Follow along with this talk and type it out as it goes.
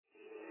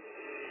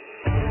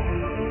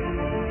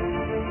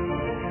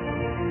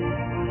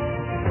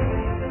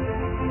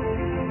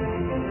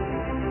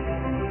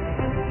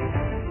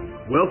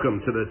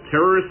Welcome to the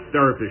Terrorist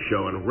Therapist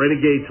Show on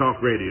Renegade Talk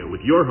Radio with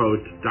your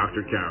host,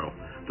 Dr. Carol.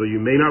 Though you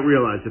may not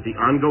realize that the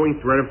ongoing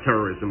threat of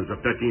terrorism is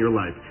affecting your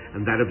life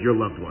and that of your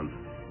loved ones.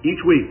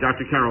 Each week,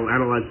 Dr. Carol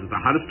analyzes the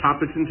hottest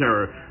topics in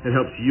terror and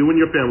helps you and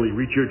your family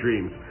reach your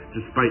dreams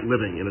despite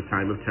living in a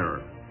time of terror.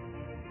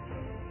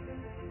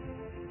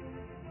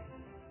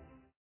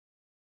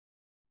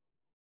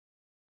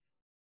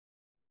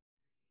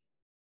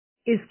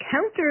 Is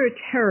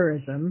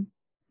counterterrorism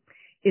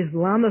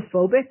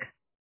Islamophobic?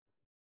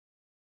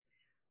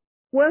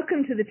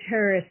 Welcome to the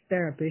Terrorist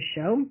Therapist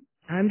Show.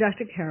 I'm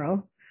Dr.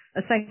 Carol,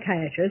 a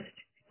psychiatrist,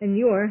 and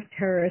your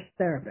terrorist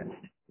therapist.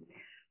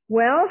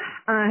 Well,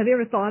 have you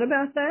ever thought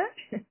about that?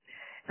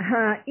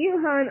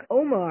 Ilhan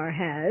Omar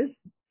has,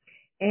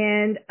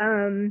 and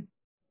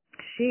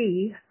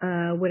she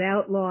would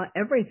outlaw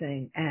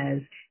everything as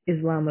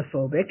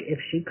Islamophobic if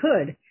she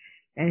could.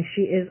 And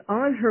she is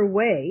on her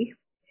way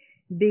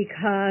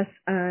because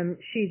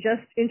she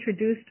just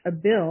introduced a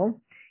bill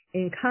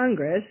in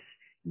Congress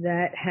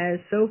that has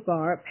so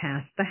far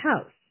passed the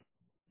House.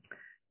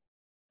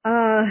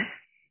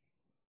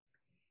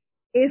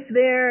 If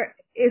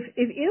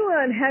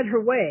Ilhan had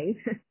her way,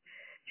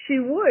 she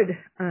would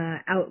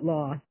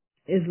outlaw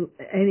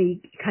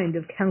any kind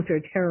of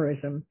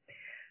counterterrorism,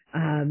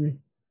 and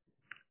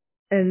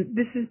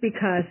this is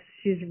because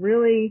she's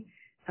really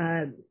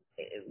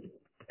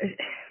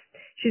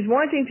she's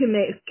wanting to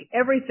make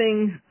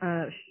everything.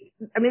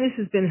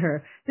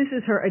 This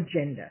is her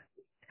agenda.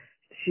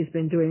 She's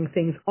been doing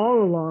things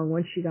all along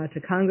once she got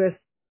to Congress,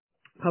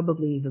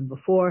 probably even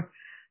before,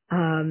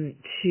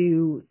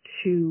 to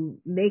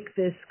make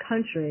this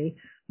country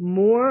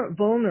more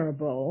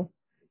vulnerable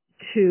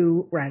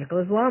to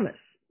radical Islamists.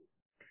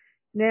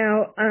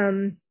 Now,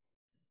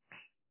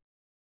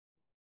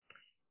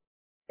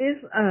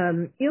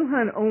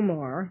 Ilhan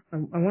Omar, I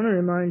want to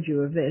remind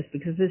you of this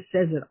because this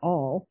says it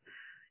all.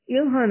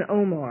 Ilhan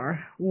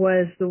Omar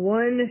was the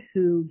one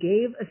who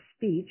gave a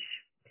speech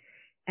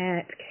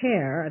at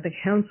CAIR, the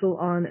Council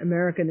on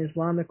American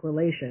Islamic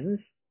Relations,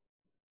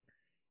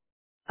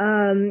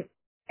 and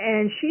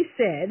she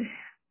said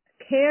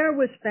CAIR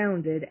was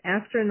founded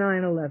after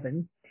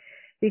 9/11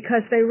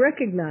 because they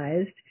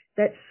recognized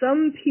that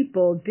some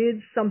people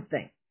did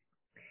something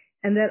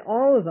and that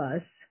all of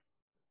us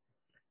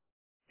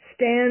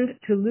stand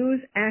to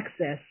lose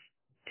access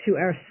to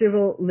our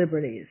civil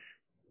liberties.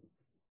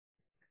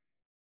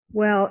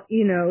 Well,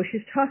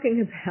 she's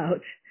talking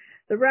about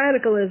the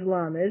radical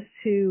Islamists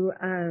who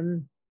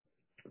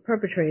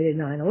perpetrated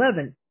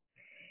 9/11.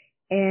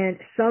 And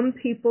some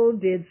people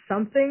did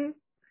something.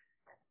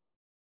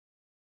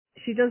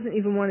 She doesn't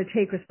even want to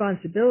take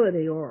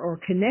responsibility or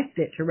connect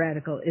it to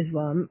radical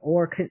Islam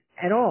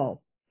at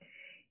all.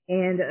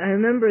 And I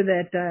remember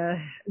that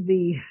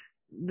the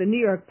New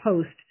York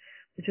Post,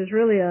 which is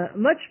really a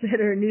much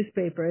better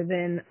newspaper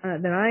than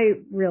I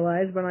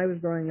realized when I was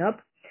growing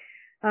up,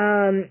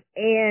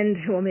 and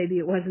well, maybe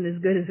it wasn't as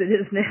good as it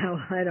is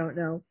now. I don't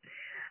know.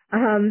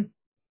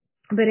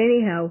 But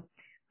anyhow,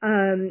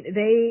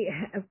 they,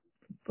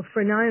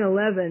 for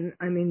 9/11,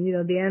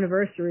 the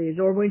anniversaries,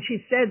 or when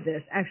she said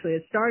this, actually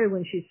it started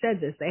when she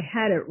said this, they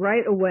had it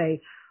right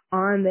away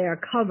on their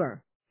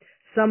cover.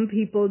 Some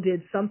people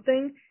did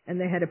something, and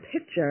they had a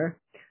picture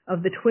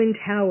of the Twin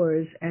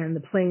Towers and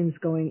the planes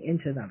going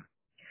into them.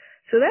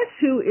 So that's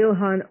who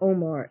Ilhan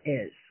Omar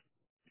is.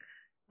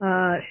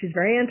 She's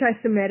very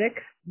anti-Semitic.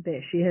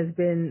 She has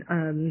been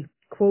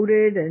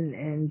quoted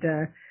and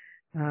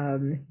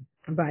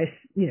by,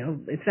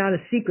 it's not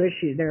a secret.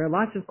 There are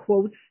lots of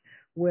quotes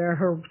where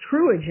her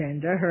true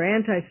agenda, her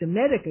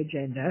anti-Semitic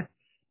agenda,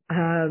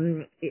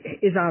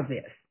 is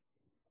obvious.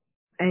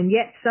 And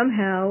yet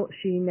somehow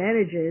she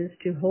manages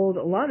to hold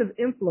a lot of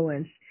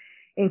influence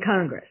in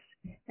Congress.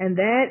 And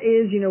that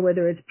is,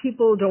 whether it's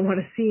people don't want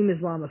to seem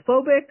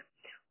Islamophobic,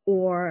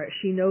 or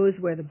she knows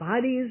where the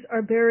bodies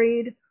are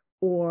buried,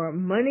 or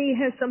money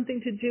has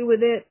something to do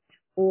with it,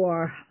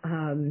 or,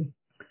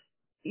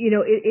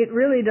 it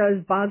really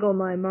does boggle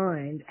my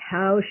mind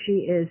how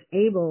she is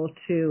able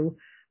to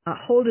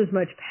hold as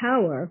much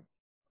power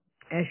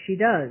as she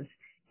does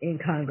in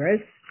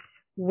Congress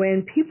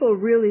when people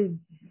really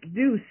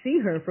do see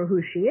her for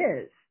who she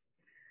is.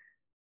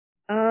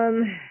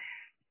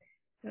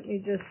 Let me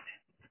just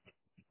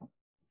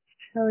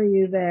tell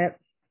you that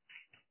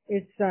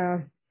it's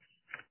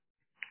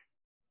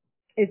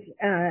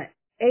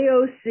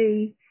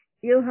AOC,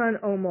 Ilhan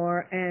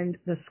Omar, and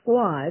the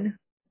Squad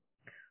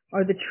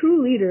are the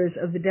true leaders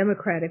of the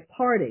Democratic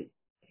Party.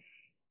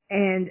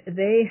 And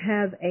they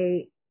have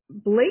a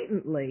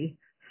blatantly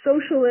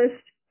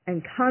socialist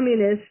and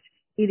communist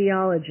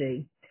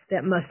ideology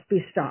that must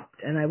be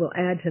stopped. And I will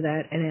add to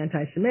that an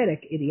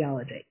anti-Semitic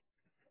ideology.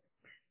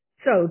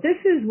 So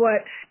this is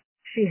what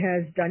she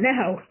has done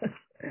now.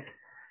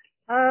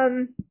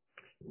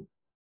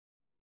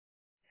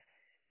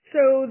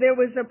 So there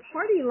was a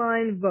party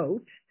line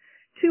vote,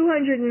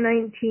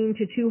 219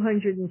 to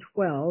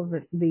 212,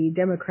 the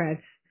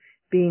Democrats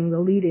being the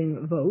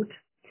leading vote,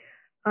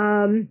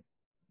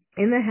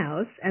 in the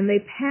House, and they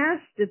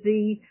passed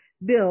the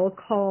bill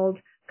called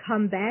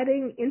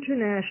Combating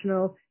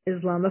International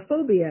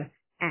Islamophobia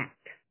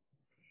Act.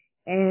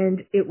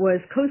 And it was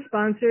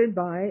co-sponsored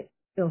by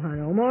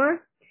Ilhan Omar.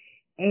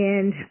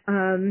 And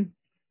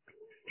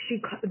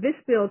this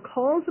bill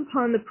calls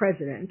upon the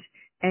president,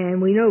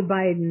 and we know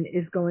Biden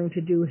is going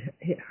to do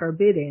her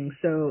bidding,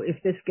 so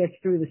if this gets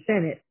through the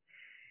Senate,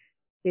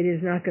 it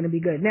is not going to be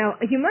good. Now,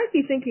 you might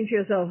be thinking to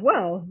yourself,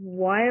 well,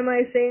 why am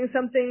I saying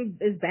something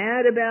is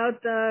bad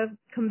about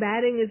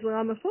combating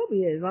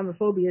Islamophobia?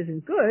 Islamophobia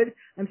isn't good.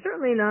 I'm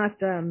certainly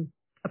not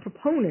a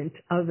proponent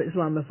of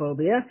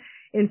Islamophobia.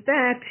 In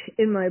fact,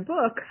 in my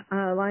book,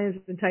 Lions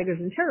and Tigers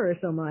and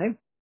Terrorists, Oh My,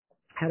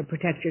 How to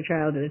Protect Your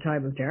Child at a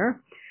Time of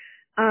Terror,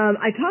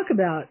 I talk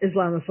about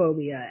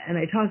Islamophobia, and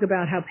I talk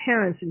about how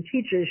parents and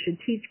teachers should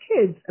teach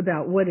kids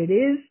about what it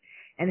is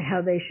and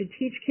how they should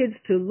teach kids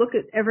to look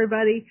at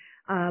everybody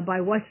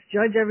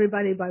judge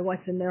everybody by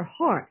what's in their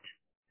heart.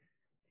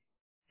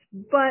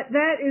 But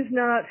that is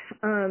not,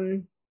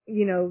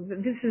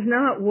 this is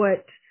not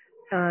what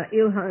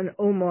Ilhan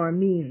Omar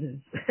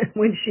means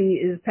when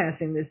she is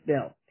passing this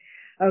bill.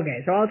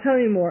 Okay, so I'll tell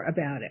you more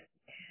about it.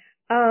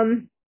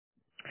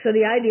 So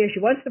the idea,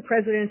 she wants the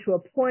president to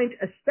appoint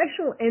a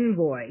special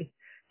envoy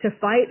to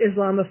fight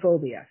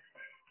Islamophobia.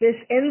 This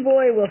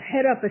envoy will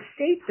head up a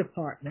State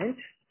Department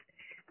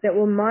that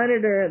will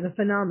monitor the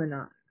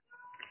phenomenon.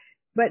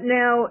 But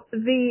now,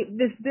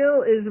 this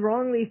bill is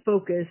wrongly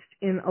focused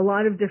in a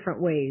lot of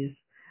different ways.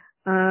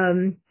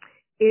 It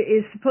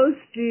is supposed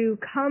to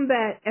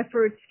combat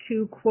efforts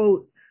to,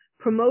 quote,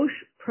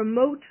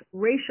 promote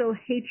racial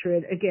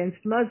hatred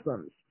against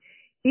Muslims,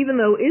 even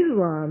though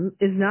Islam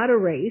is not a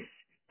race,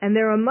 and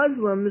there are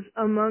Muslims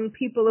among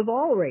people of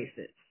all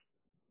races.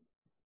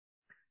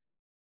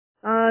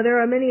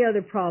 There are many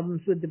other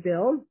problems with the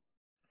bill,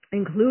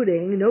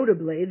 including,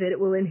 notably, that it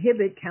will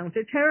inhibit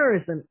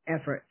counterterrorism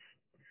efforts.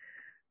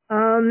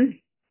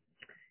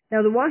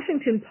 Now, the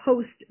Washington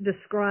Post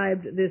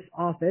described this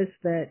office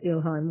that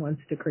Ilhan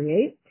wants to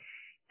create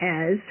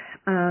as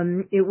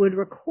it would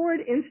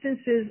record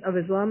instances of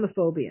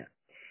Islamophobia,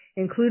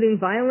 including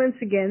violence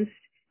against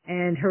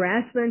and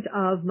harassment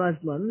of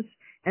Muslims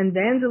and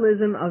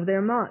vandalism of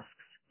their mosques,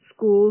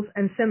 schools,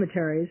 and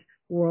cemeteries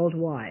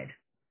worldwide.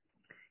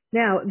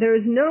 Now, there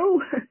is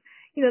no,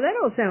 that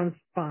all sounds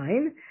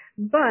fine,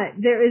 but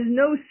there is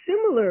no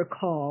similar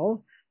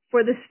call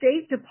for the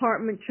State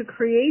Department to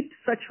create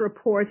such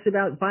reports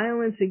about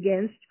violence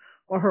against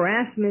or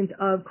harassment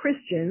of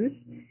Christians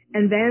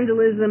and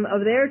vandalism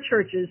of their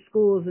churches,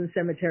 schools, and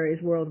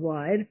cemeteries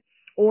worldwide,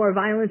 or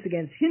violence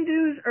against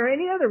Hindus or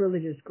any other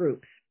religious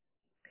groups.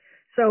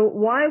 So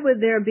why would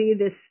there be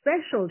this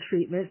special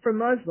treatment for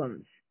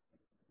Muslims?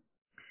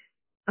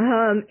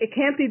 It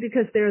can't be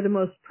because they're the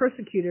most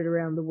persecuted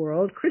around the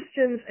world.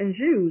 Christians and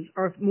Jews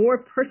are more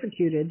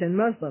persecuted than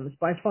Muslims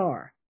by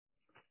far.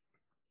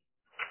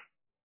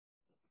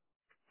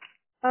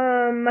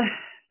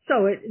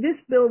 This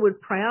bill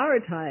would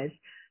prioritize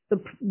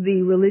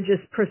the religious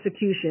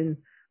persecution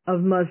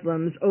of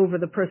Muslims over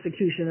the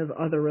persecution of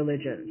other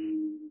religions.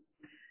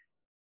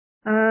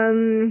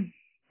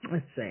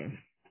 Let's see.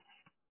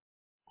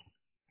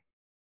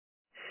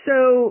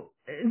 So,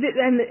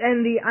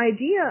 the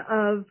idea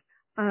of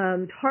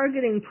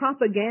targeting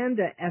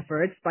propaganda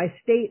efforts by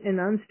state and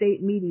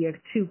non-state media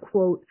to,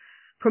 quote,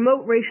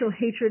 promote racial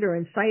hatred or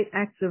incite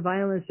acts of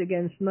violence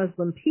against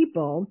Muslim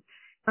people,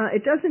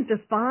 it doesn't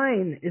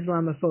define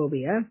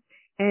Islamophobia,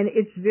 and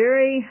it's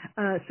very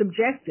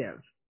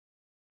subjective.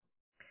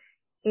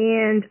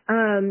 And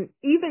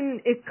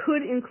even it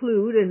could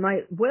include, and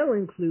might well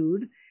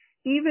include,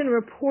 even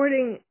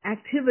reporting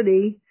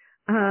activity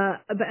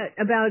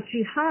about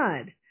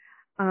jihad,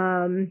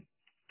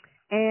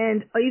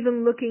 and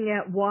even looking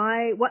at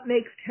what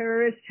makes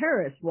terrorists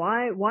terrorists,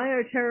 why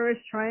are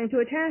terrorists trying to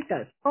attack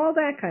us, all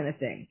that kind of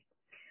thing.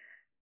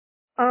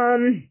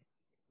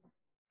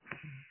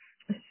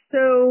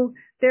 So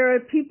there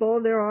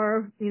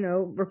are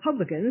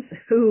Republicans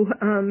who,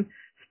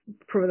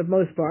 for the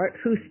most part,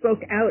 who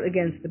spoke out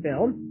against the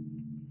bill,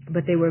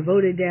 but they were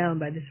voted down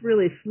by this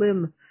really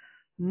slim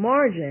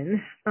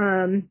margin.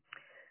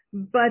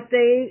 But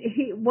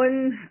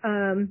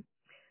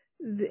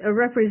a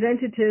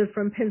representative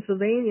from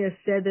Pennsylvania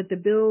said that the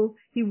bill,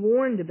 he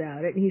warned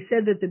about it, and he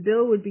said that the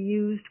bill would be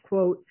used,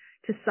 quote,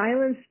 to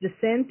silence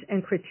dissent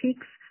and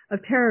critiques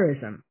of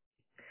terrorism.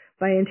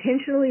 By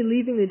intentionally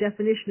leaving the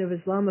definition of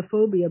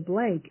Islamophobia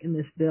blank in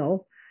this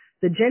bill,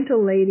 the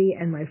gentle lady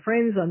and my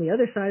friends on the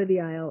other side of the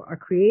aisle are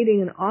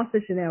creating an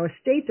office in our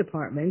State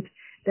Department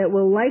that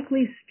will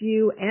likely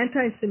spew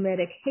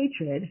anti-Semitic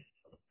hatred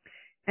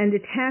and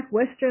attack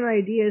Western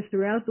ideas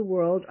throughout the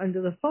world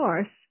under the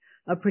farce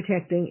of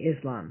protecting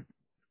Islam.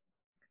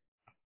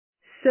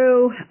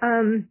 So,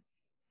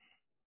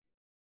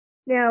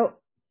 now,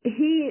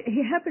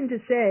 he happened to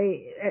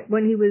say,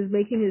 when he was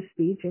making his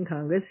speech in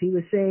Congress, he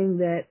was saying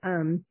that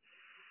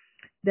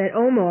that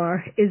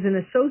Omar is an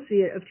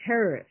associate of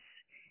terrorists,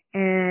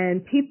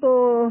 and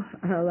people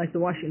like the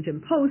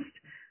Washington Post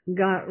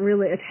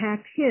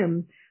attacked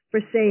him for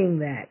saying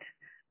that.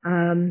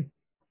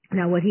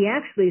 Now, what he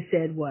actually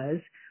said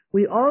was,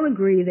 We all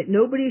agree that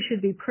nobody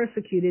should be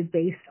persecuted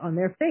based on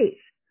their faith.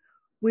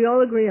 We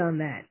all agree on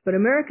that. But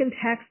American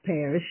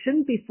taxpayers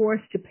shouldn't be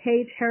forced to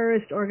pay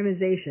terrorist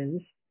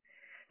organizations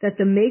that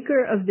the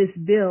maker of this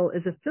bill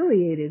is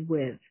affiliated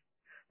with,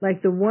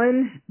 like the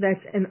one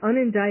that's an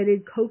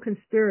unindicted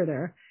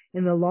co-conspirator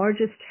in the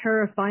largest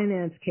terror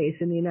finance case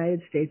in the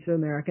United States of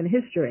American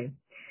history.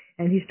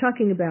 And he's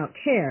talking about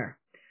CAIR,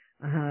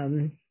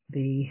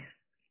 the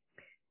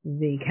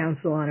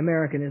Council on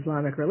American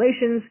Islamic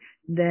Relations,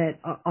 that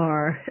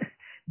are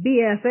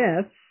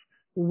BFFs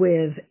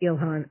with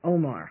Ilhan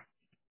Omar.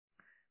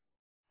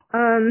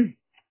 CAIR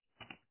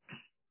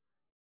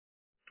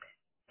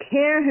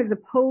has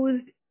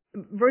opposed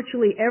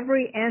virtually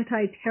every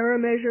anti-terror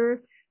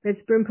measure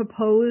that's been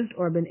proposed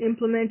or been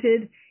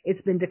implemented.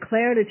 It's been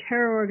declared a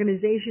terror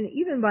organization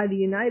even by the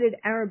United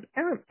Arab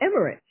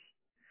Emirates.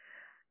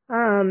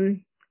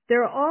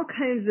 There are all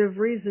kinds of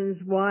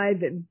reasons why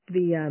one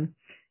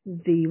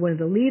of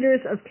the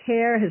leaders of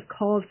CAIR has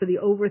called for the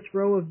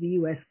overthrow of the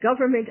U.S.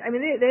 government. I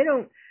mean, they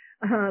don't,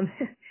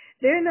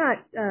 they're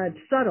not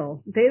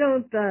subtle. They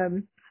don't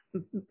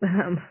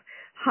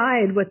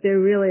hide what they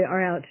really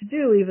are out to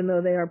do, even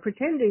though they are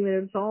pretending that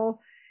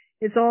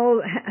it's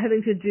all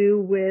having to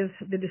do with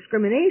the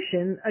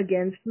discrimination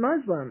against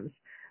Muslims.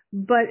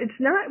 But it's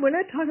not, we're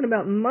not talking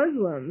about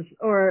Muslims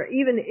or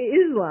even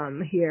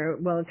Islam here.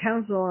 Well,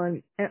 Council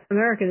on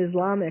American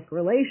Islamic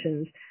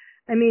Relations.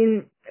 I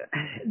mean,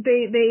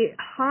 they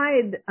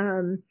hide,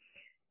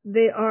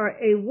 they are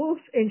a wolf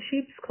in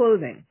sheep's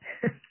clothing.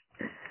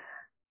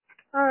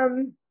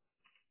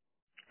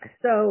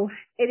 So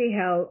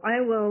anyhow,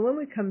 when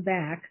we come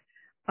back,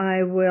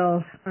 I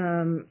will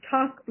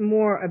talk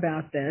more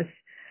about this,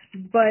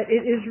 but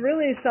it is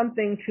really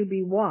something to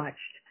be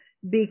watched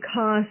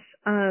because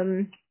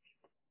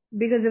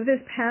if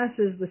this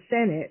passes the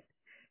Senate,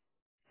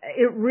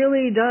 it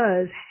really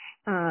does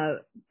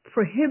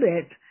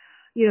prohibit,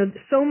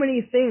 so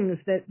many things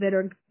that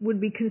would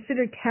be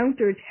considered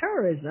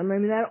counterterrorism. I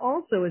mean, that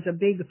also is a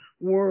big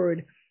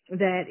word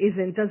that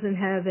doesn't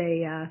have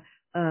a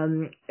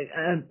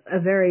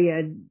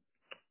very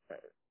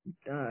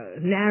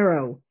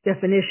narrow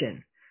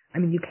definition. I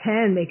mean, you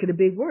can make it a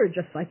big word,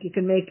 just like you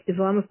can make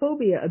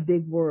Islamophobia a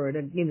big word,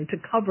 to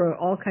cover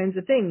all kinds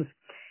of things.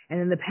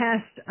 And in the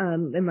past,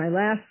 in my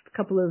last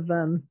couple of,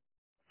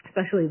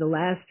 especially the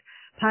last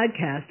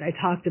podcast, I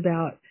talked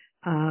about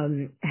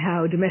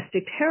how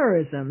domestic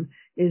terrorism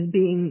is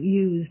being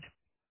used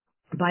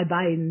by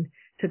Biden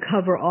to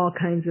cover all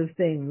kinds of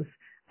things,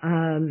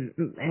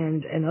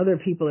 and other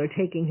people are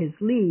taking his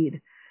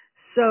lead.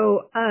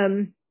 So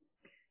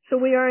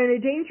we are in a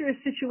dangerous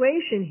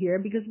situation here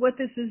because what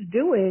this is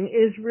doing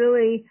is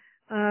really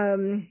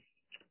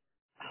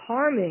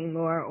harming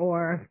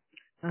or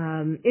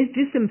is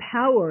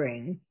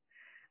disempowering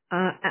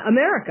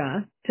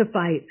America to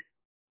fight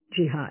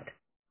jihad.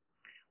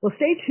 Well,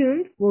 stay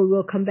tuned.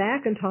 We'll come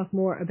back and talk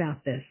more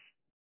about this.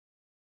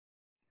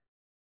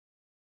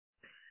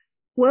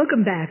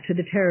 Welcome back to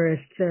the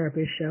Terrorist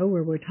Therapist Show,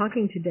 where we're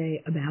talking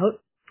today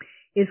about,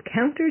 is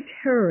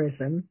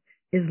counterterrorism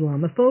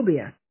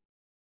Islamophobia?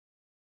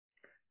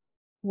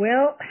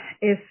 Well,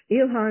 if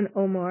Ilhan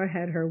Omar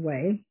had her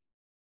way,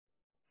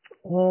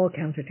 all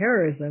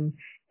counterterrorism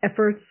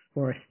efforts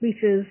or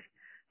speeches,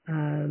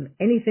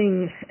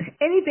 anything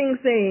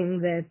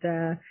saying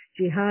that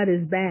jihad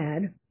is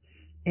bad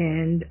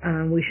and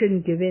we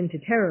shouldn't give in to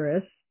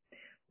terrorists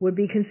would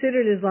be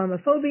considered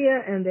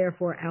Islamophobia and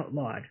therefore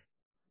outlawed.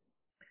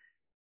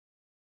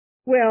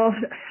 Well,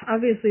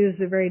 obviously this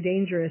is a very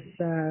dangerous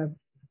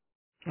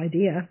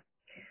idea.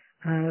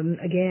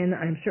 Again,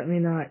 I'm certainly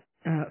not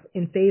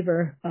in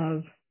favor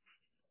of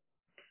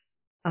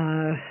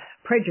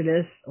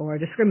prejudice or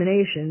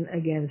discrimination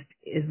against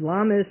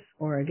Islamists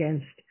or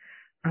against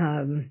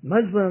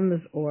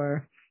Muslims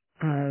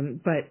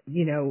but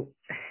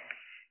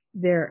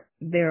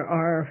there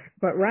are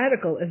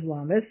radical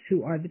Islamists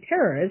who are the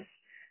terrorists.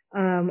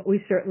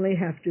 We certainly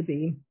have to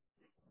be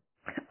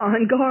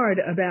on guard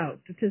about,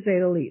 to say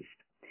the least.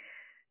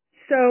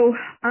 So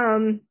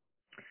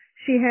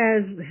she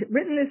has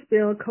written this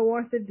bill,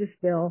 co-authored this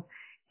bill,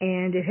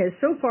 and it has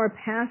so far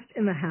passed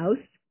in the House,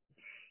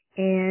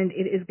 and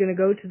it is going to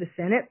go to the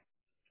Senate.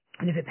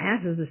 And if it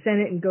passes the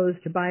Senate and goes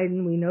to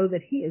Biden, we know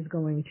that he is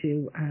going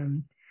to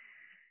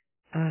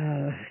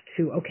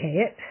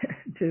okay it,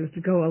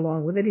 to go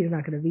along with it. He's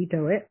not going to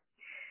veto it.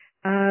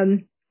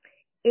 And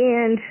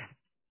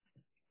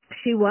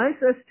she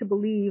wants us to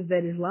believe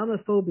that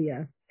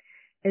Islamophobia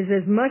is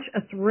as much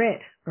a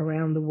threat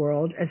around the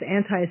world as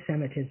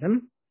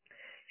anti-Semitism.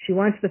 She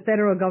wants the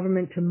federal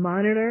government to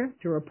monitor,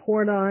 to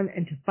report on,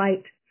 and to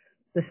fight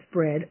the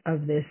spread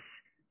of this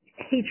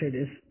hatred.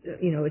 It's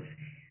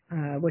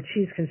what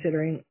she's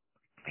considering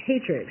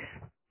hatred.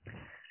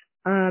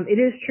 It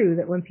is true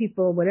that when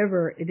people,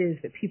 whatever it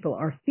is that people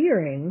are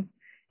fearing,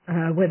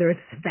 whether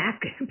it's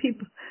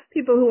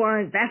people who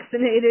aren't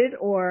vaccinated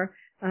or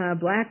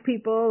black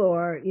people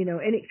or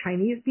any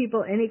Chinese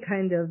people, any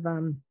kind of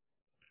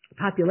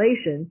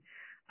population,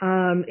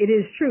 it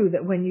is true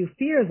that when you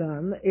fear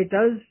them,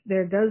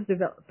 there does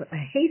develop a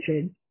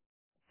hatred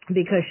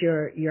because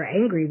you're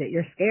angry that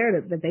you're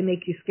scared, that they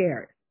make you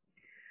scared.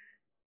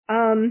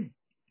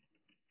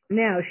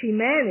 Now she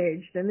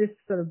managed, and this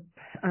sort of,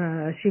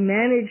 she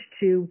managed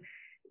to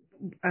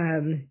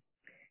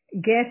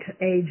get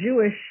a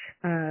Jewish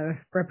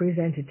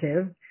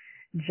representative,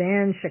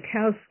 Jan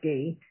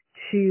Schakowsky,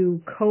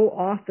 to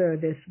co-author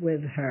this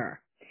with her.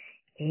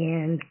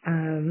 And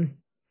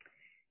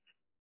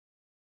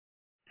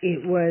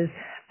it was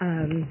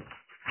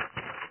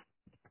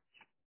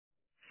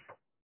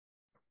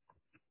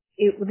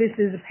this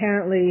is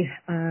apparently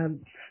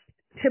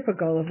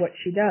typical of what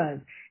she does.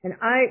 And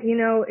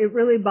it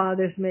really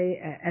bothers me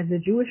as a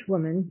Jewish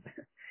woman.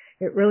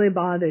 It really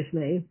bothers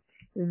me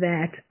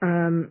that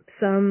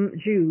some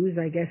Jews,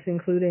 I guess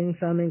including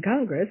some in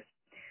Congress,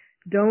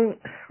 don't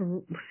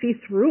see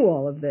through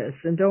all of this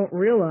and don't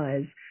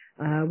realize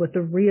what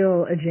the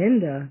real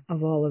agenda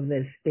of all of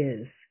this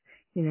is.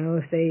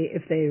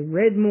 If they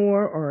read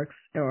more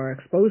or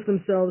exposed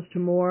themselves to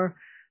more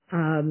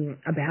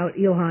about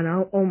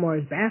Ilhan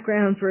Omar's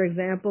background, for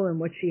example, and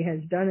what she has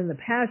done in the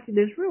past,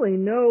 there's really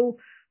no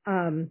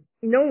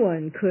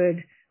one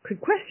could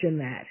question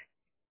that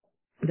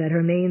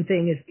her main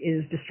thing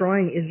is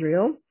destroying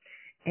Israel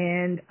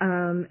and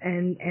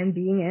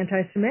being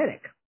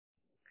anti-Semitic.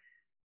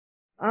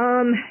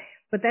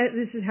 But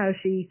this is how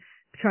she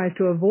tries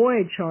to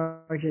avoid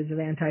charges of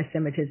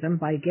anti-Semitism,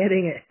 by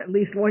getting at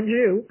least one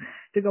Jew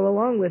to go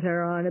along with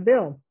her on a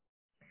bill.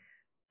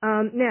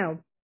 Now,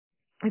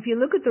 if you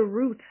look at the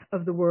root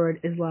of the word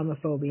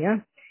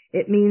Islamophobia,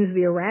 it means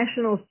the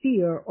irrational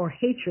fear or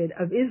hatred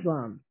of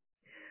Islam.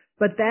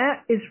 But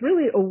that is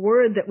really a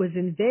word that was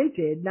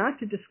invented not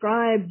to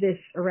describe this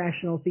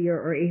irrational fear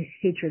or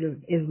hatred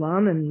of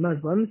Islam and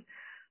Muslims,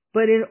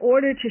 but in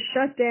order to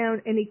shut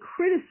down any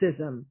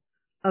criticism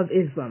of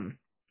Islam,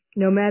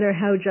 no matter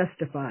how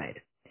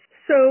justified.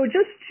 So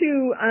just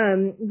to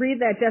read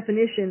that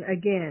definition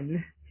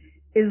again,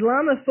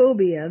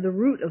 Islamophobia, the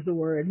root of the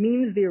word,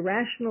 means the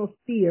irrational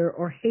fear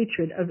or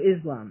hatred of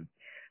Islam.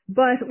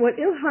 But what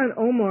Ilhan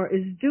Omar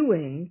is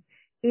doing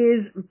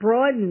is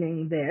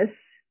broadening this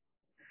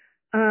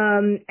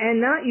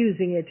and not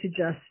using it to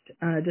just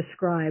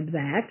describe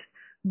that,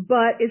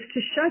 but it's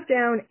to shut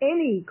down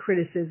any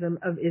criticism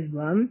of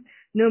Islam,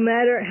 no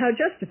matter how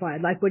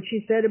justified, like what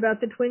she said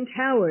about the Twin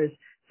Towers.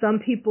 Some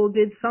people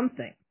did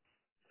something.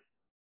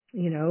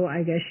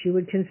 I guess she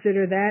would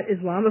consider that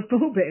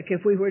Islamophobic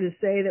if we were to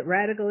say that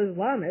radical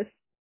Islamists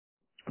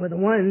were the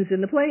ones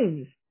in the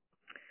planes.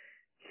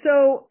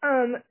 So,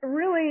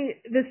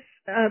 really,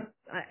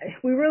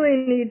 we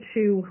really need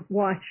to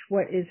watch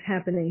what is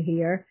happening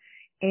here,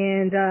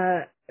 and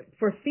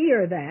for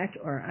fear that,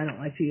 or I don't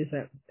like to use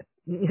that,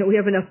 we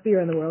have enough fear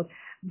in the world,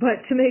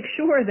 but to make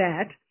sure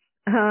that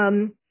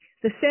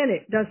the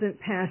Senate doesn't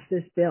pass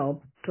this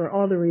bill for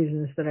all the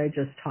reasons that I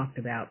just talked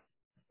about.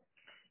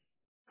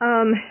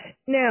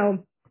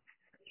 Now,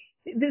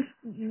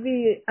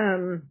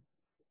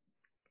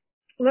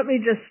 let me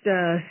just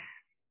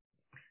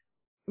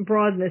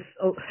broaden this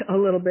a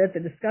little bit, the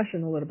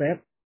discussion a little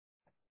bit,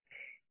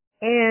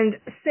 and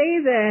say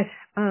that,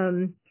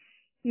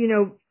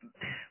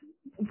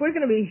 we're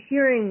going to be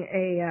hearing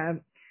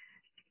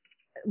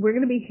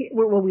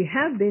we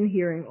have been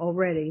hearing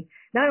already,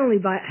 not only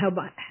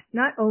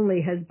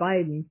has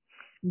Biden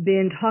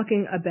been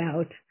talking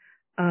about,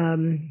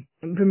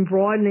 been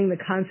broadening the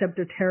concept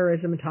of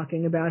terrorism and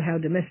talking about how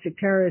domestic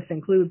terrorists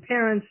include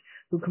parents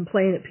who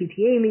complain at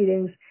PTA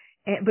meetings,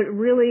 but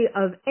really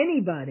of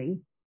anybody,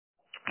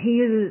 he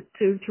uses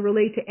to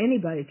relate to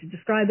anybody, to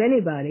describe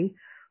anybody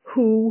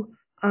who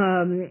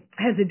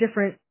has a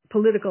different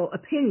political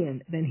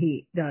opinion than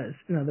he does.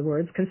 In other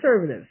words,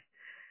 conservatives.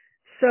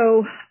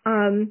 So,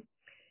 we're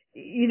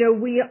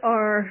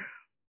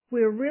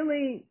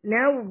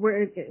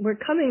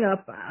coming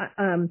up,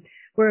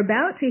 we're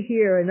about to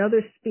hear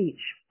another speech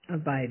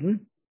of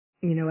Biden,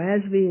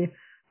 as the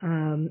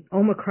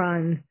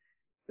Omicron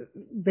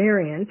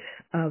variant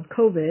of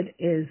COVID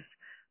is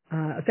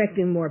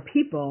affecting more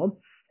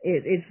people.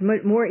 It's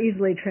much more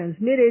easily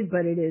transmitted,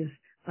 but it is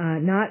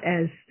not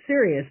as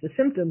serious. The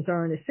symptoms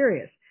aren't as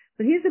serious.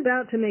 But he's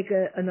about to make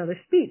another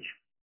speech,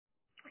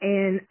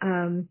 and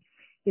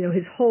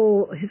his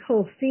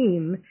whole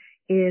theme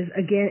is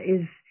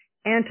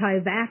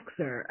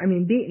anti-vaxxer.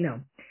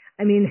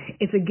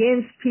 It's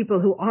against people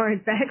who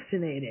aren't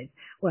vaccinated.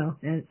 Well,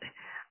 and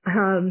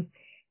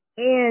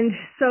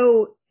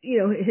so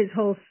his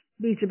whole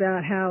speech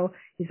about how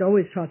he's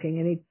always talking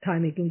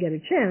anytime he can get a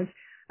chance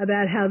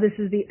about how this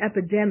is the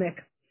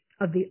epidemic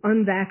of the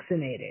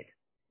unvaccinated.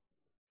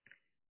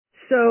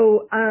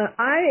 So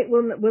I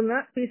will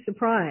not be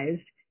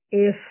surprised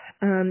if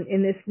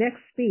in this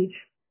next speech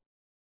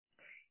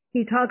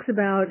he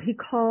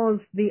calls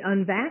the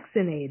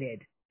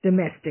unvaccinated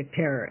domestic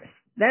terrorists.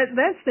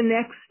 That's the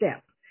next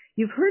step.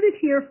 You've heard it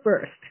here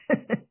first.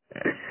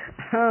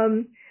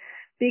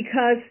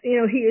 Because, he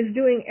is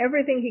doing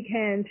everything he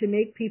can to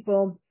make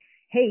people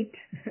hate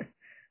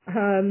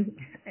um,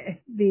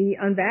 the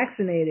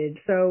unvaccinated.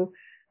 So,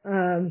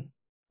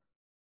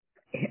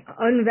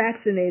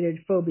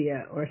 unvaccinated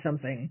phobia or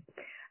something.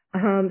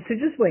 So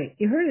just wait.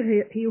 You heard it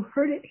here. You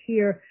heard it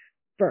here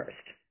first.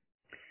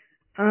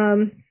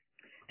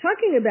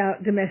 Talking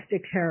about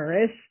domestic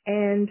terrorists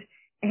and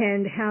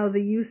how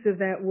the use of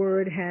that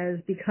word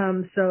has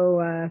become so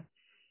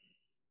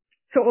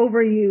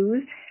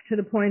overused to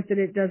the point that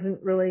it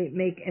doesn't really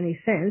make any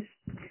sense.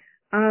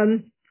 I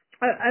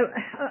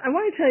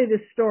want to tell you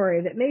this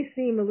story that may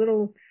seem a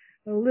little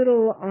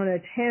on a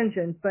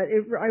tangent, but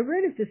I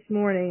read it this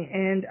morning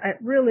and it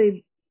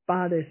really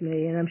bothers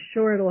me, and I'm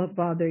sure it'll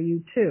bother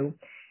you too.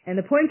 And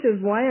the point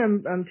of why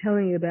I'm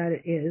telling you about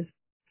it is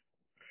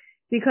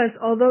because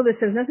although this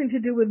has nothing to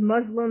do with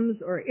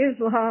Muslims or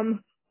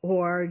Islam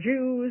or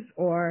Jews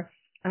or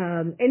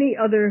any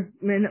other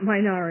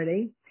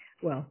minority,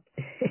 well,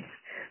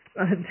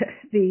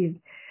 any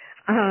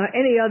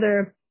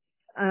other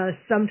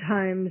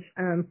sometimes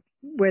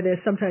where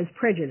there's sometimes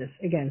prejudice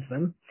against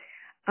them.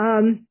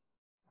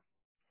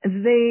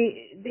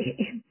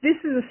 This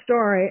is a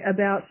story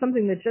about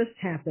something that just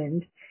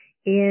happened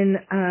in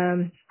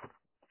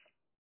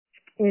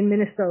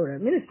Minnesota.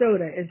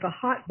 Minnesota is the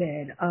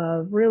hotbed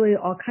of really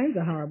all kinds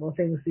of horrible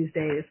things these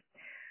days.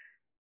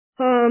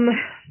 You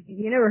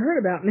never heard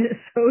about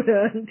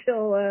Minnesota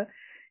until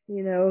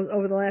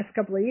over the last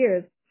couple of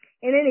years.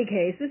 In any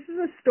case, this is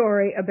a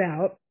story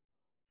about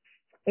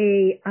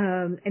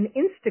an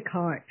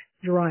Instacart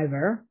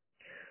driver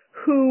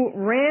who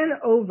ran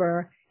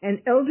over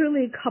an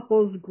elderly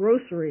couple's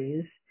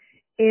groceries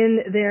in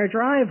their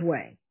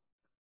driveway.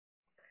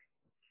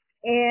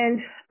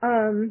 And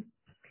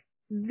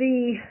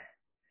this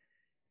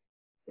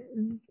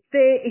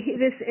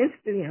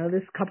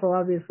couple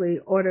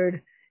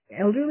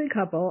elderly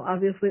couple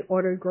obviously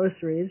ordered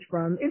groceries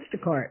from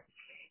Instacart.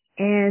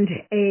 And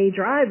a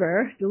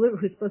driver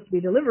who's supposed to be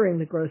delivering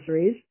the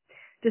groceries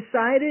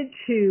decided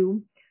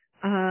to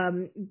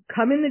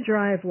come in the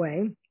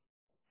driveway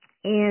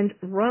and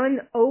run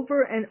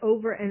over and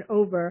over and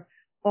over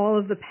all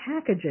of the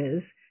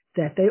packages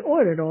that they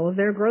ordered, all of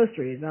their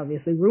groceries,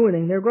 obviously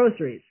ruining their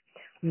groceries.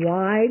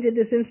 Why did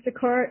this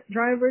Instacart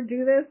driver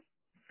do this?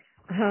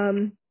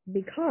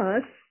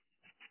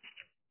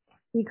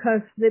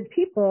 Because the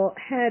people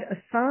had a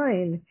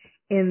sign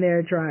in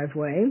their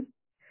driveway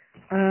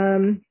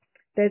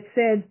that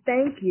said,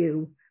 "Thank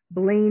you,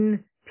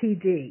 Blaine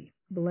PD."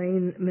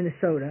 Blaine,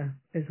 Minnesota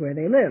is where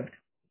they lived.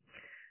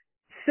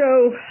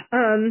 So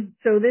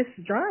this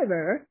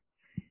driver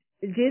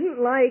didn't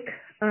like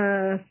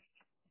them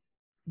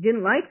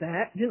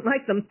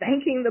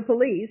thanking the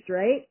police,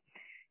 right?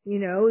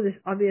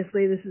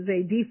 This is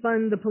a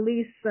defund the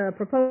police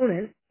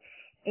proponent,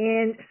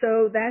 and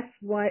so that's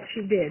what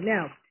she did.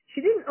 Now,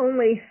 she didn't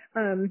only.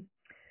 Her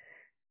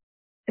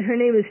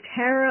name is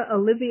Tara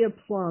Olivia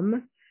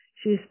Plum.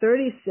 She's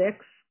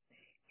 36,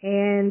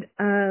 and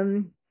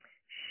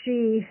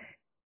she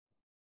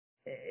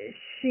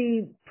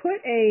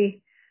put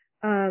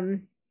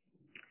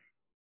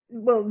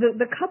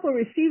the couple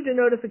received a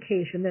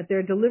notification that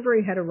their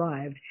delivery had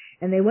arrived,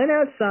 and they went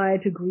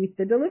outside to greet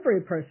the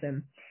delivery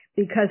person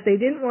because they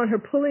didn't want her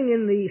pulling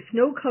in the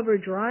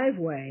snow-covered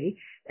driveway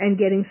and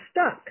getting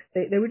stuck.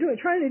 They were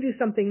trying to do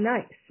something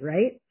nice,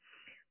 right?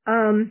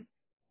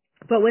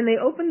 But when they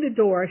opened the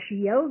door, she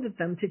yelled at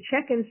them to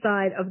check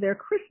inside of their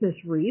Christmas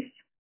wreath,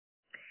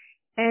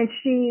 and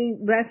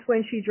that's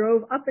when she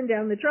drove up and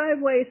down the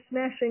driveway,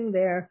 smashing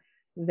their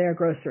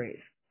groceries.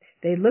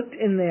 They looked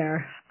in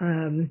their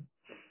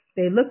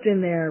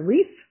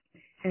wreath,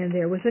 and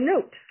there was a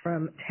note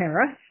from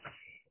Tara,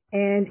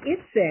 and it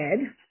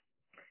said,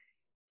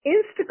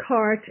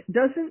 "Instacart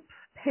doesn't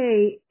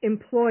pay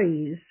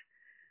employees.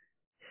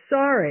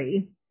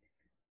 Sorry.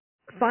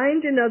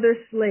 Find another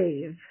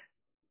slave.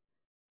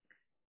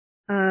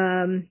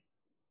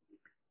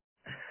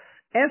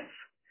 F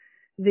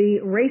the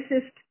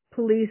racist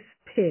police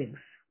pigs."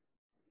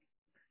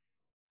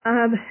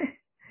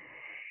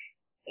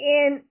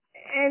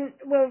 And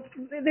well,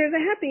 there's a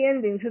happy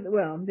ending to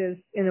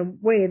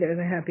there's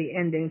a happy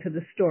ending to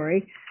the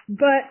story.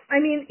 But I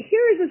mean,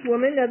 here is this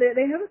woman. Now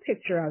they have a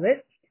picture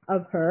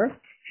of her.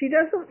 She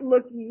doesn't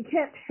look. You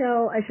can't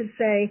tell, I should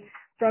say,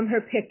 from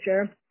her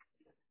picture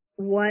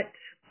what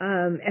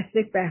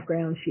ethnic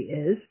background she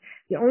is.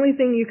 The only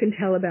thing you can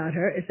tell about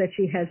her is that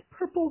she has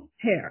purple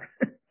hair.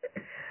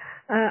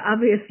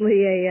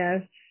 Obviously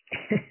a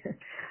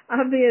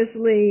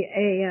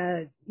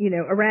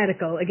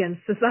radical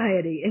against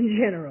society in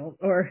general,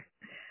 or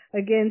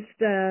against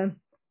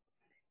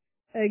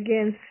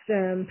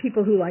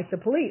people who like the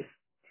police.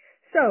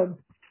 So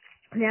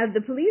now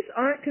the police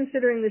aren't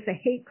considering this a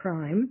hate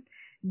crime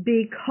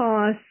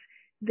because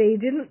they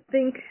didn't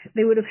think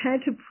they would have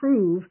had to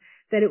prove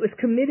that it was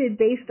committed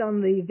based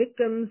on the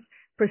victim's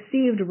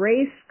perceived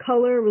race,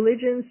 color,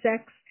 religion,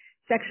 sex,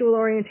 sexual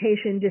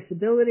orientation,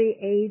 disability,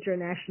 age, or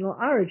national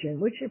origin,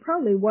 which it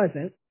probably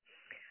wasn't.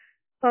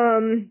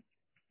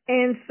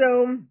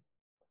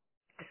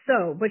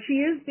 But she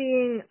is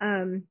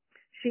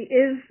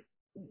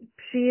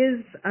she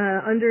is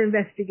under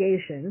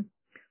investigation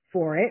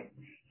for it,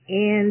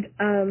 and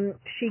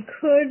she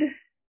could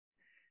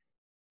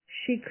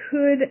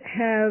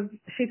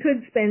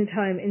spend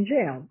time in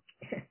jail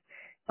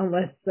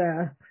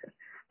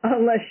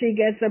unless she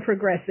gets a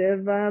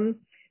progressive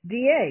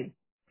DA.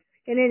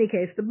 In any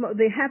case,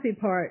 the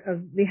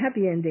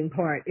happy ending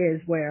part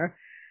is where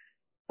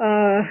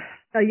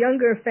a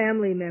younger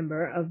family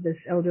member of this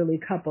elderly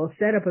couple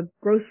set up a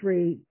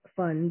grocery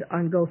fund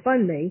on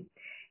GoFundMe,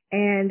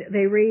 and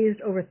they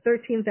raised over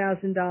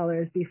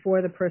 $13,000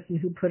 before the person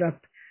who put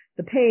up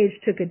the page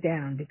took it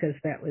down, because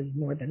that was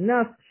more than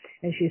enough.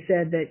 And she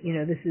said that,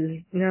 this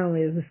is not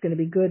only is this going to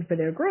be good for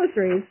their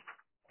groceries,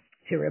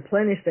 to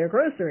replenish their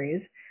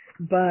groceries,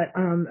 but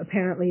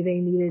apparently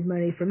they needed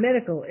money for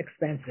medical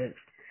expenses.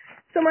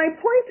 So my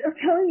point of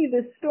telling you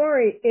this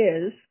story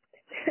is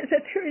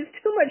that there is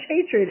too much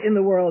hatred in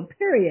the world,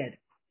 period.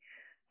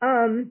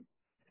 And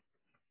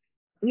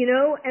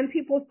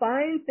people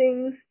find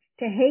things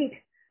to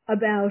hate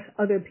about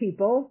other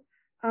people,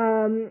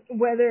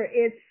 whether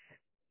it's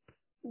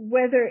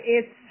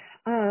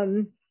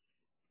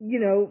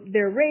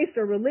their race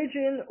or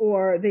religion,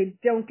 or they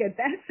don't get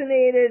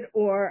vaccinated,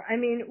 or,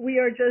 we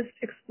are just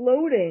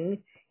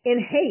exploding in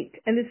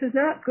hate, and this is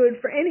not good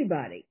for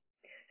anybody.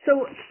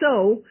 So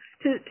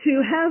to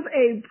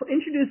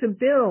introduce a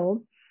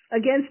bill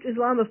against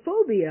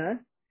Islamophobia,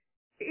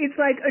 it's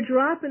like a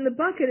drop in the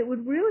bucket. It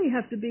would really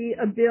have to be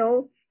a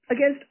bill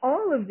against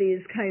all of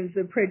these kinds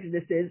of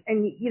prejudices.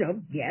 And,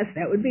 yes,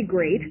 that would be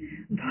great,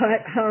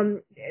 but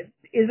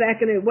is that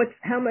going to,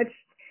 how much,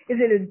 is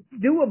it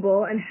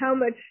doable, and how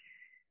much,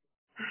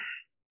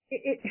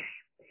 it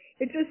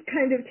just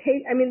kind of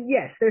takes,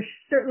 yes,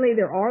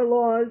 there are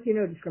laws,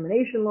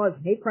 discrimination laws,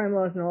 hate crime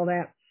laws and all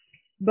that,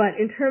 but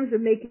in terms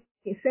of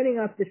setting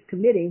up this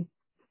committee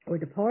or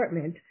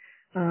department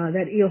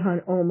that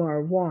Ilhan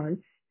Omar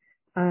wants,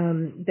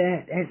 and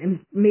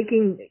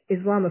making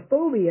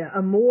Islamophobia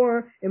a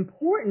more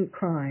important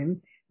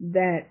crime,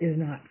 that is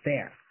not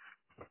fair.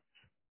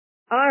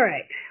 All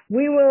right,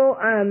 we will,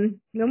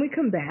 when we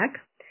come back,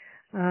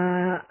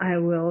 I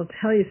will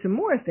tell you some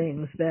more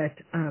things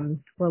that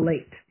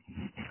relate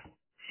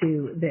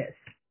to this.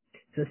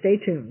 So stay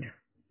tuned.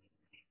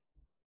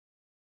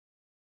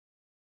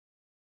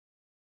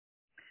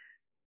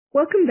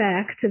 Welcome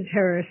back to the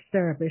Terrorist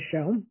Therapist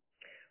Show,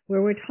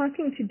 where we're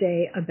talking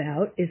today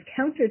about, is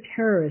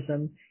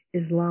counterterrorism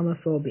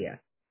Islamophobia?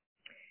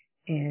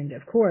 And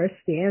of course,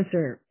 the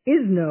answer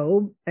is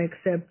no,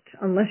 except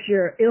unless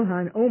you're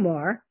Ilhan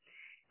Omar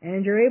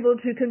and you're able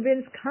to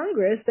convince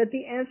Congress that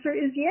the answer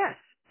is yes.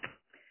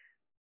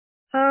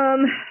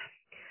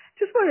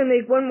 Just want to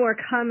make one more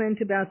comment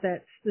about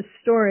the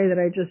story that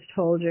I just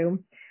told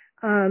you.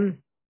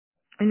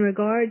 In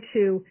regard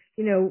to,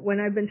 when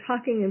I've been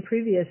talking in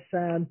previous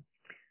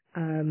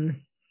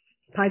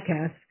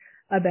podcasts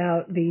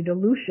about the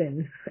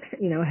dilution,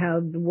 how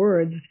the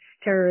words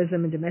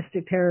terrorism and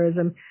domestic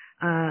terrorism,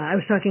 I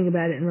was talking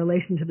about it in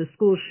relation to the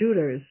school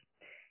shooters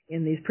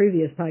in these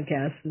previous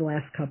podcasts, the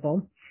last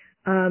couple,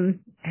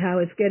 how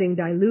it's getting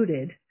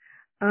diluted.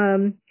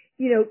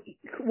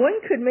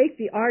 One could make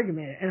the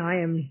argument, and I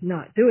am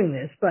not doing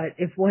this, but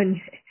if one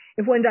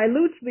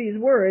dilutes these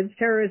words,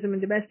 terrorism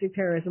and domestic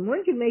terrorism,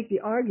 one can make the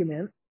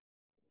argument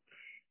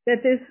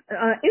that this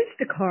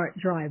Instacart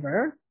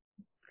driver,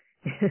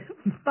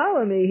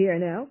 follow me here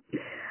now,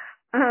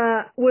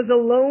 was a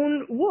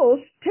lone wolf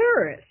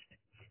terrorist,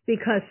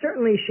 because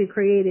certainly she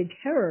created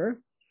terror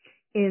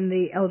in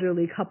the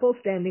elderly couple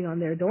standing on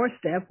their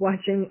doorstep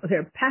watching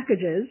their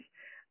packages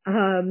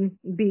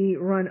be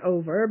run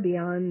over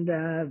beyond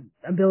their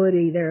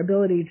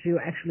ability to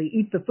actually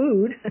eat the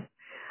food.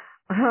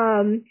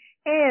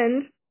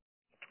 And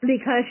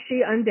because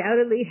she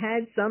undoubtedly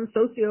had some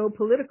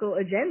socio-political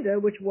agenda,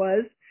 which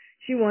was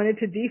she wanted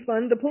to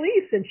defund the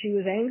police, and she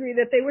was angry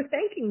that they were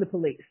thanking the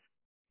police.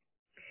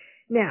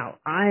 Now,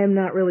 I am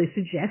not really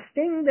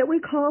suggesting that we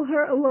call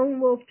her a lone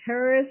wolf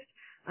terrorist.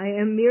 I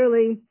am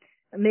merely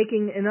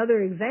making another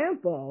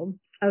example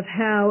of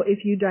how,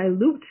 if you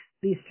dilute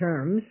these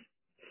terms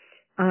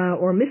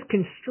or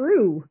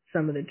misconstrue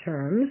some of the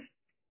terms,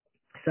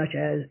 such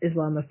as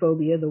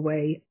Islamophobia, the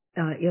way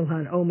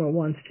Ilhan Omar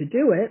wants to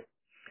do it,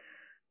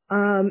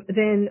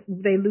 then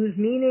they lose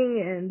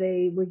meaning, and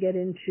we get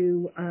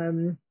into,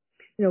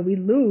 we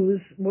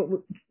lose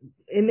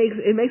it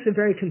makes it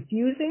very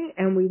confusing,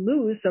 and we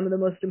lose some of the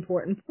most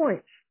important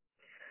points.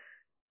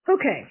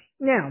 Okay,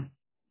 now,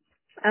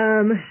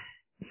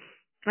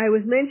 I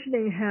was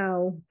mentioning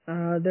how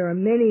there are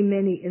many,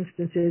 many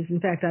instances. In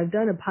fact, I've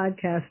done a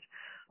podcast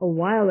a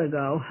while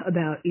ago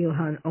about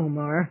Ilhan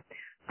Omar,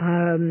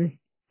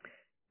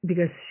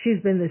 because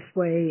she's been this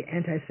way,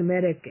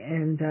 anti-Semitic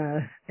and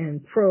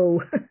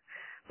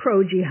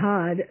pro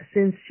jihad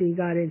since she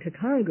got into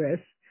Congress.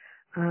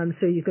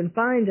 So you can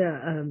find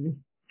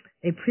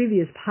a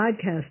previous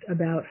podcast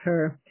about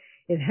her.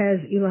 It has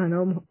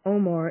Ilhan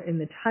Omar in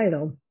the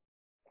title.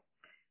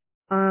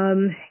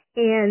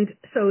 And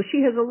so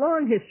she has a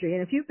long history.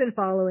 And if you've been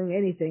following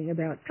anything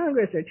about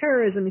Congress or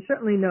terrorism, you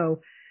certainly know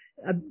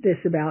this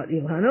about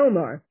Ilhan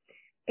Omar,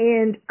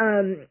 and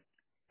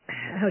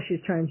how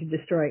she's trying to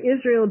destroy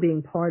Israel,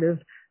 being part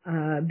of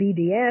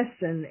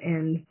BDS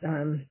and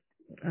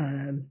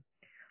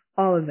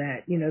all of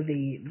that. You know,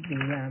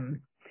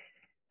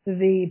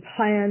 the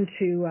plan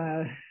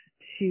to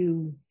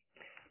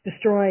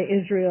destroy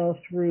Israel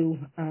through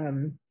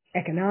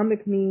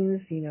economic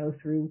means, you know,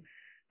 through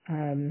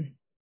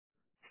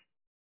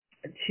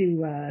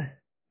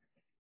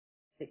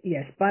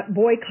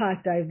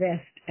boycott,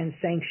 divest, and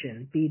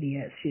sanction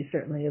BDS. She's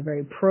certainly a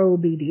very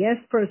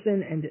pro-BDS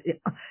person, and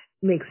it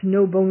makes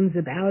no bones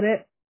about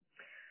it.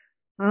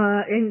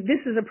 And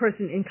this is a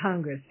person in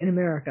Congress in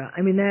America.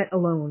 I mean, that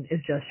alone is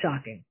just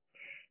shocking.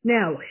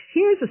 Now,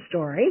 here's a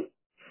story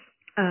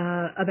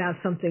about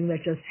something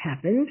that just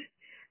happened.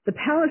 The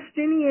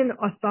Palestinian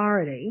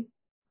Authority,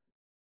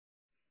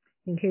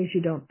 in case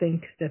you don't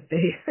think that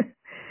they,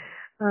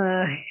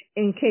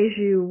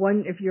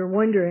 if you're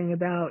wondering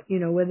about, you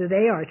know, whether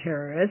they are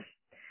terrorists,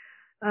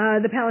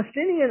 the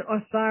Palestinian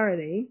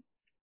Authority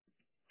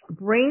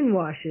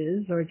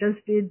brainwashes, or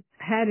just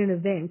had an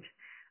event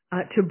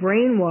to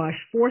brainwash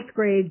fourth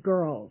grade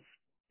girls,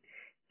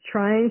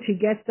 trying to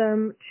get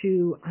them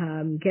to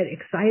get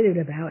excited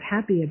about,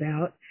 happy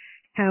about,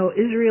 how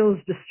Israel's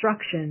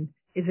destruction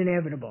is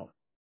inevitable.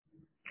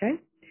 Okay?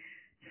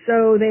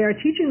 So they are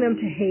teaching them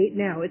to hate.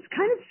 Now, it's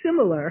kind of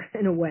similar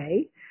in a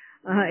way.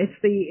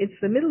 It's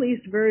the Middle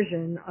East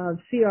version of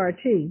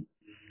CRT.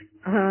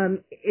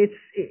 It's,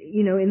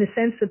 you know, in the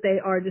sense that they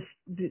are just,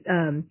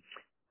 that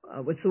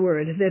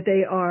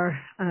they are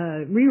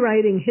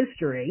rewriting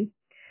history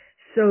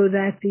so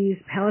that these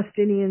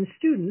Palestinian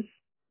students,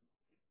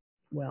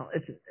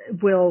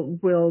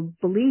 will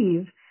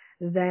believe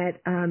that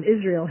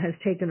Israel has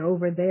taken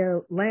over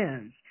their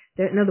lands.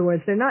 In other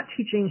words, they're not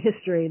teaching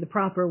history the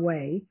proper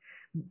way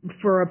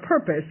for a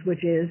purpose,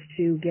 which is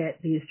to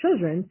get these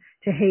children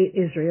to hate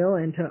Israel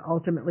and to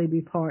ultimately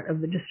be part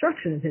of the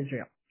destruction of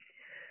Israel.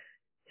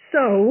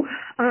 So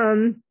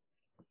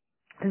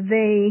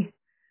they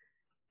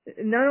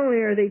not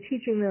only are they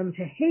teaching them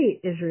to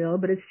hate Israel,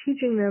 but it's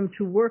teaching them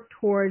to work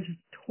towards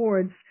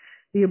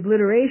the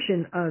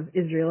obliteration of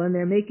Israel, and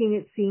they're making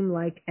it seem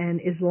like an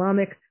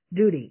Islamic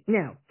duty.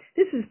 Now,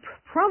 this is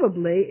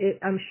probably,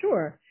 I'm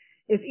sure,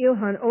 if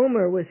Ilhan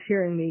Omar was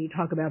hearing me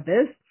talk about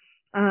this,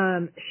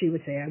 she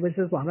would say I was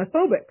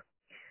Islamophobic.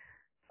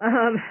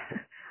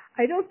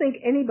 I don't think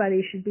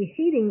anybody should be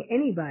hating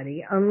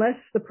anybody unless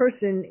the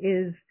person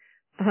is,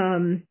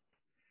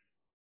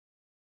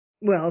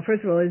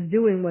 first of all, is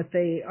doing what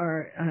they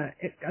are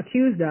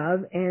accused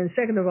of, and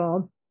second of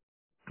all,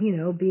 you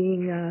know,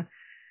 being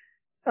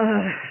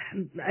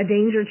a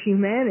danger to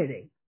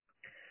humanity.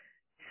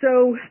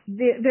 So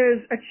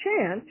there's a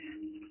chant.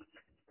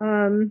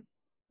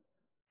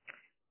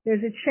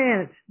 There's a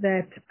chant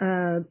that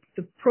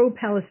the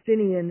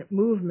pro-Palestinian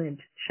movement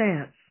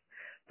chants,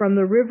 from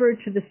the river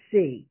to the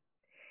sea.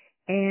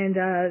 And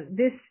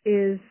this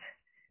is,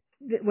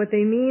 what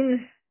they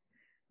mean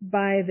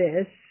by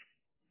this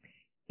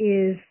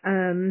is,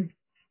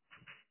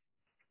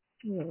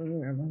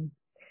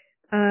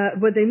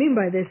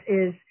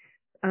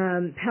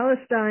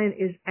 Palestine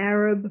is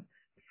Arab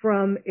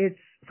from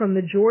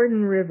the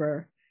Jordan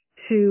River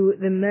to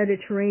the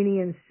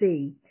Mediterranean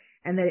Sea,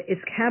 and that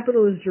its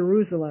capital is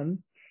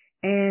Jerusalem,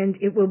 and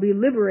it will be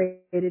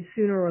liberated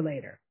sooner or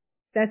later.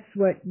 That's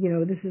what, you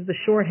know, this is the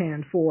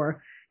shorthand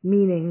for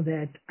meaning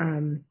that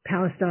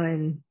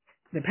Palestine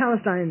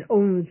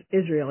owns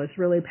Israel. It's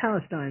really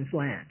Palestine's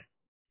land,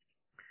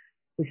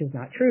 which is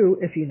not true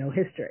if you know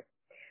history.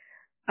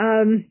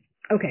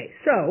 Okay,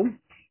 so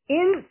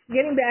in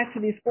getting back to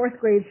these fourth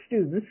grade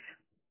students,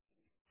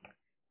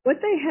 what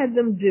they had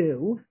them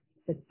do,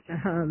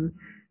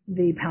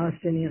 the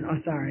Palestinian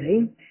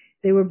Authority,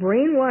 they were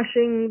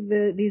brainwashing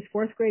these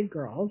fourth grade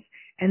girls,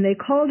 and they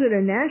called it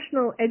a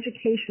national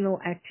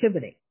educational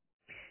activity.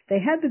 They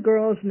had the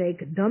girls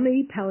make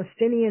dummy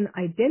Palestinian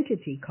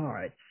identity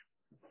cards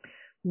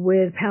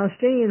with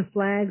Palestinian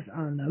flags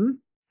on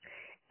them,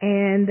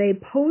 and they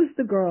posed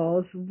the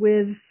girls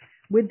with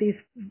these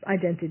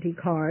identity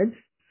cards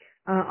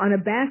on a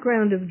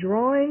background of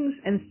drawings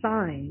and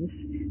signs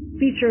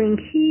featuring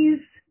keys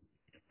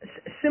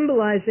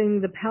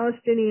symbolizing the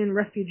Palestinian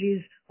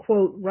refugees'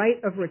 quote,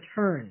 right of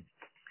return.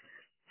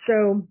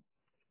 So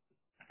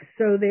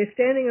they're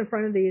standing in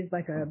front of these,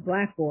 like a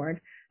blackboard,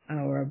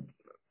 or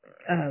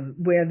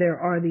where there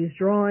are these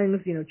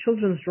drawings, you know,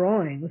 children's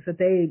drawings that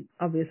they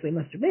obviously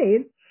must have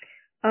made,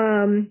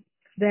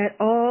 that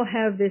all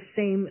have this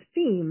same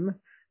theme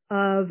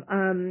of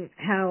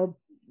how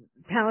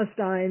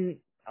Palestine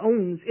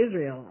owns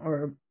Israel,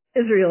 or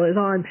Israel is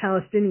on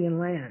Palestinian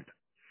land.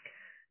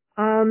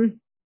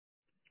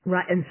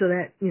 Right, and so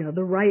that, you know,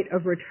 the right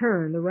of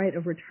return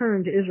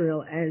to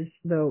Israel as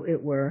though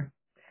it were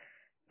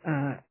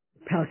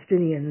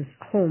Palestinians'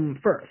 home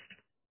first.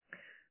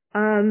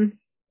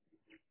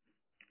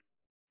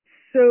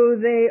 So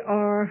they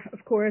are,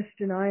 of course,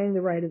 denying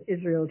the right of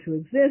Israel to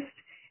exist,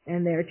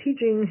 and they're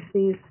teaching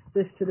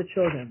this to the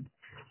children.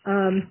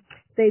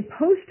 They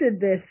posted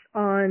this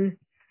on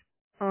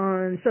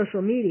on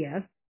social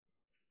media,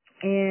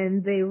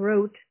 and they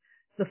wrote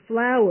the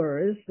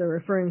flowers, they're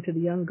referring to the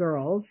young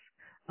girls,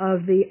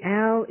 of the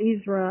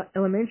Al-Isra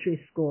Elementary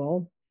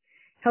School,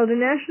 held a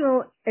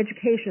national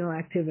educational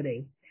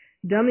activity,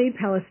 dummy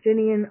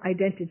Palestinian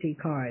identity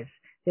cards.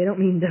 They don't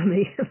mean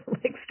dummy,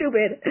 like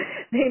stupid.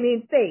 They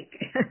mean fake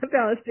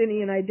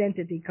Palestinian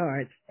identity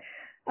cards.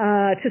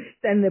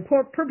 And the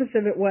purpose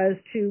of it was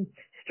to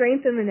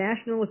strengthen the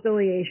national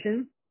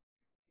affiliation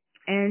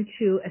and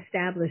to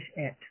establish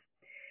it.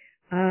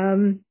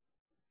 And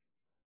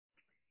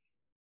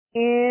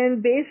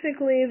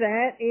basically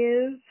that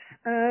is,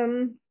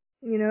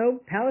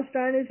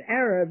 Palestine is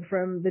Arab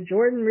from the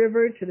Jordan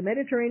River to the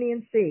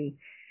Mediterranean Sea.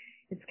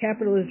 Its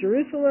capital is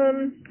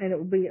Jerusalem, and it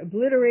will be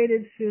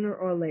obliterated sooner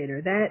or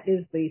later. That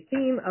is the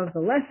theme of the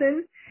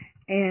lesson.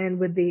 And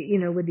with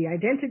the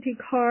identity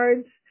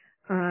cards,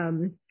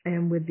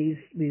 and with these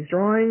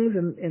drawings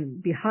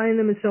and behind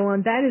them and so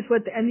on, that is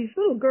what, and these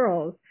little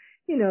girls,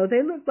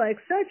 they look like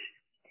such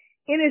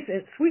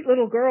innocent, sweet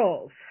little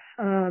girls,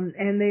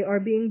 and they are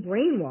being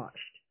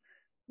brainwashed.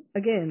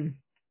 Again,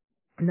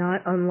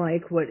 not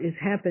unlike what is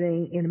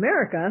happening in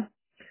America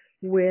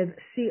with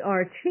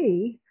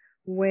CRT,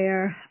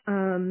 where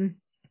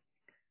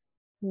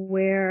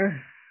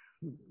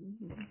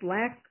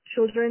black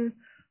children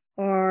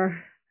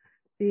are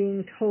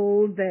being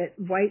told that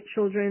white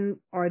children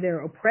are their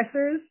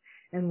oppressors,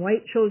 and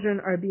white children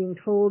are being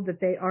told that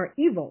they are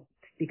evil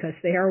because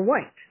they are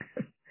white.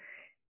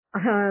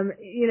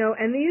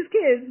 And these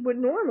kids would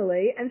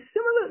normally, and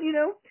similar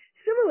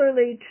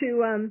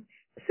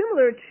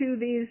to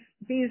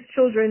these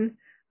children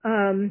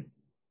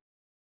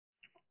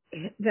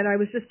that I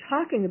was just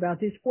talking about,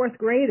 these fourth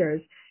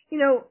graders,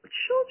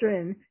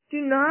 children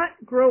do not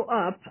grow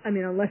up,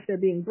 unless they're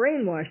being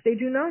brainwashed, they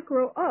do not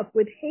grow up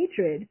with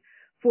hatred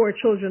for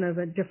children of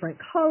a different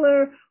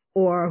color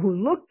or who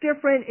look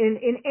different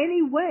in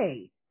any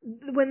way.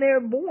 When they're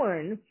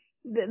born,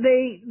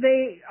 they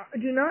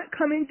do not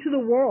come into the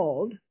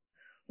world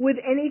with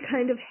any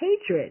kind of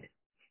hatred.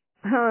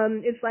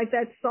 It's like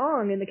that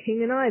song in The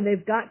King and I,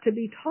 they've got to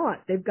be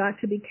taught. They've got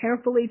to be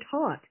carefully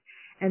taught.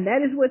 And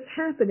that is what's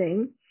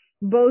happening,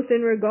 both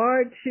in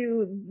regard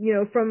to,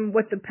 from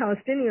what the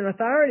Palestinian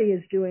Authority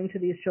is doing to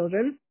these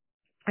children,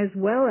 as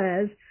well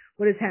as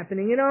what is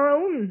happening in our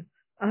own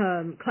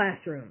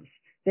classrooms.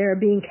 They're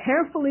being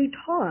carefully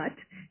taught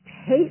to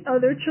hate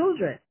other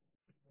children.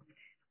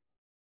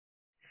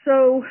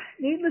 So,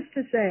 needless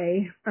to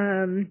say,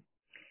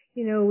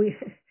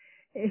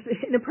 if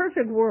in a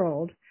perfect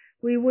world,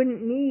 we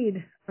wouldn't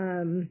need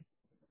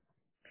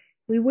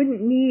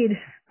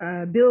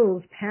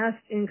bills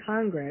passed in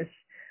Congress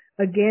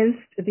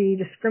against the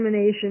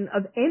discrimination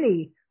of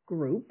any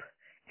group.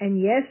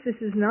 And yes,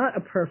 this is not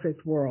a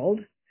perfect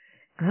world.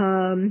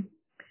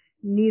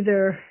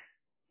 Neither.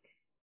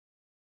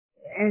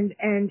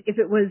 And if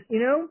it was,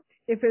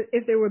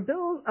 if there were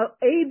bills,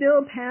 a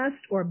bill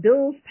passed or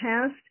bills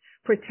passed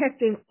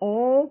protecting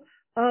all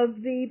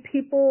of the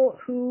people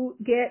who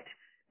get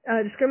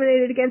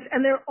discriminated against,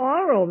 and there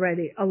are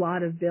already a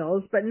lot of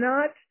bills, but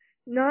not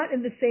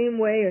in the same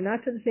way or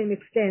not to the same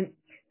extent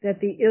that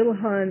the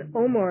Ilhan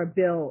Omar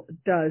bill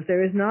does.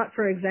 There is not,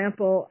 for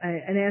example,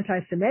 an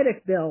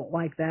anti-Semitic bill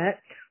like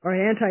that or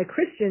an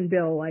anti-Christian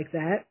bill like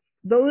that.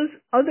 Those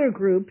other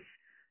groups,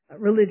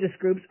 religious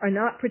groups, are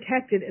not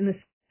protected in the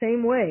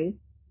same way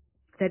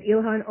that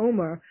Ilhan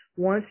Omar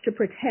wants to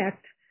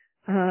protect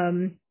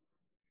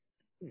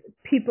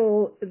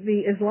people,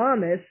 the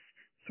Islamists,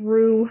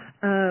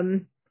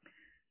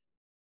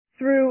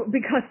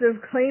 because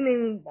of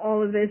claiming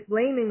all of this,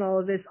 blaming all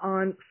of this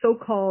on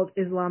so-called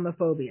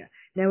Islamophobia.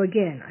 Now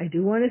again, I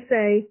do want to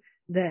say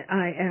that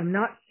I am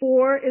not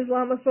for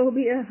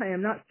Islamophobia. I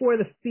am not for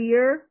the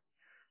fear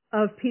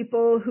of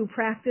people who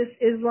practice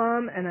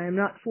Islam, and I am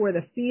not for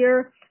the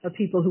fear of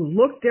people who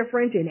look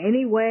different in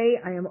any way.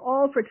 I am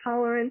all for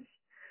tolerance,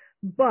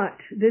 but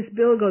this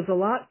bill goes a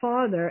lot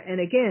farther,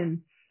 and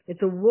again,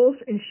 it's a wolf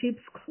in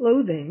sheep's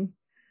clothing.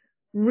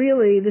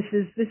 Really, this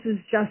is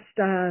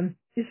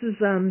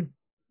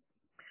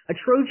a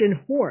Trojan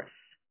horse,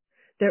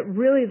 that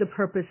really the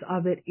purpose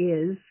of it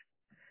is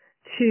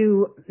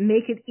to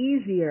make it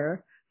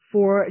easier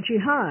for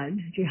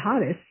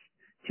jihadists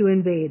to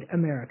invade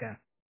America.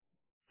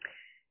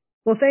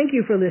 Well, thank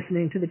you for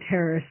listening to the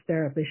Terrorist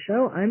Therapist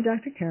Show. I'm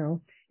Dr.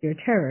 Carol, your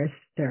terrorist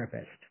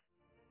therapist.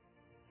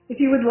 If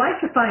you would like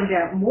to find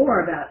out more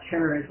about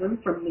terrorism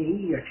from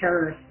me, your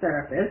terrorist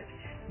therapist,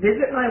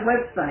 visit my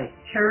website,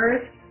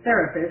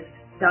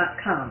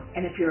 terroristtherapist.com.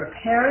 And if you're a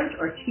parent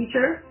or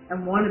teacher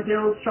and want to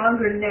build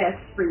stronger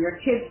nests for your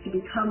kids to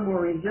become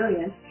more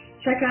resilient,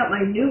 check out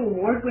my new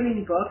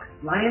award-winning book,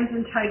 Lions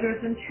and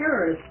Tigers and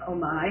Terrorists, Oh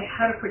My,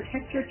 How to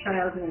Protect Your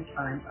Child in a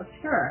Time of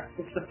Terror.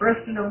 It's the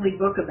first and only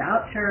book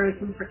about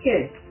terrorism for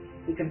kids.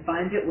 You can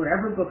find it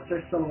wherever books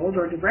are sold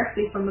or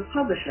directly from the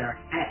publisher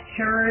at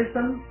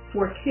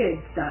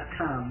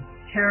terrorismforkids.com.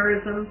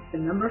 Terrorism, the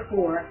number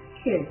 4,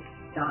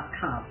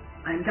 kids.com.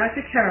 I'm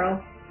Dr. Carol,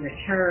 your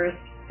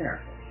terrorist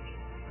therapist.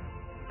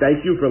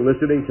 Thank you for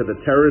listening to the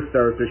Terrorist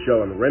Therapist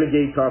Show on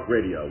Renegade Talk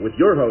Radio with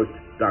your host,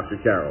 Dr.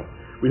 Carol.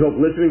 We hope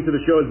listening to the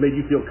show has made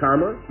you feel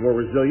calmer, more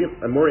resilient,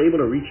 and more able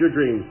to reach your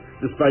dreams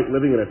despite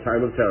living in a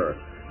time of terror.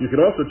 You can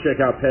also check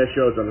out past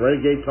shows on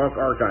Renegade Talk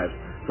Archives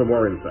for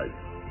more insights.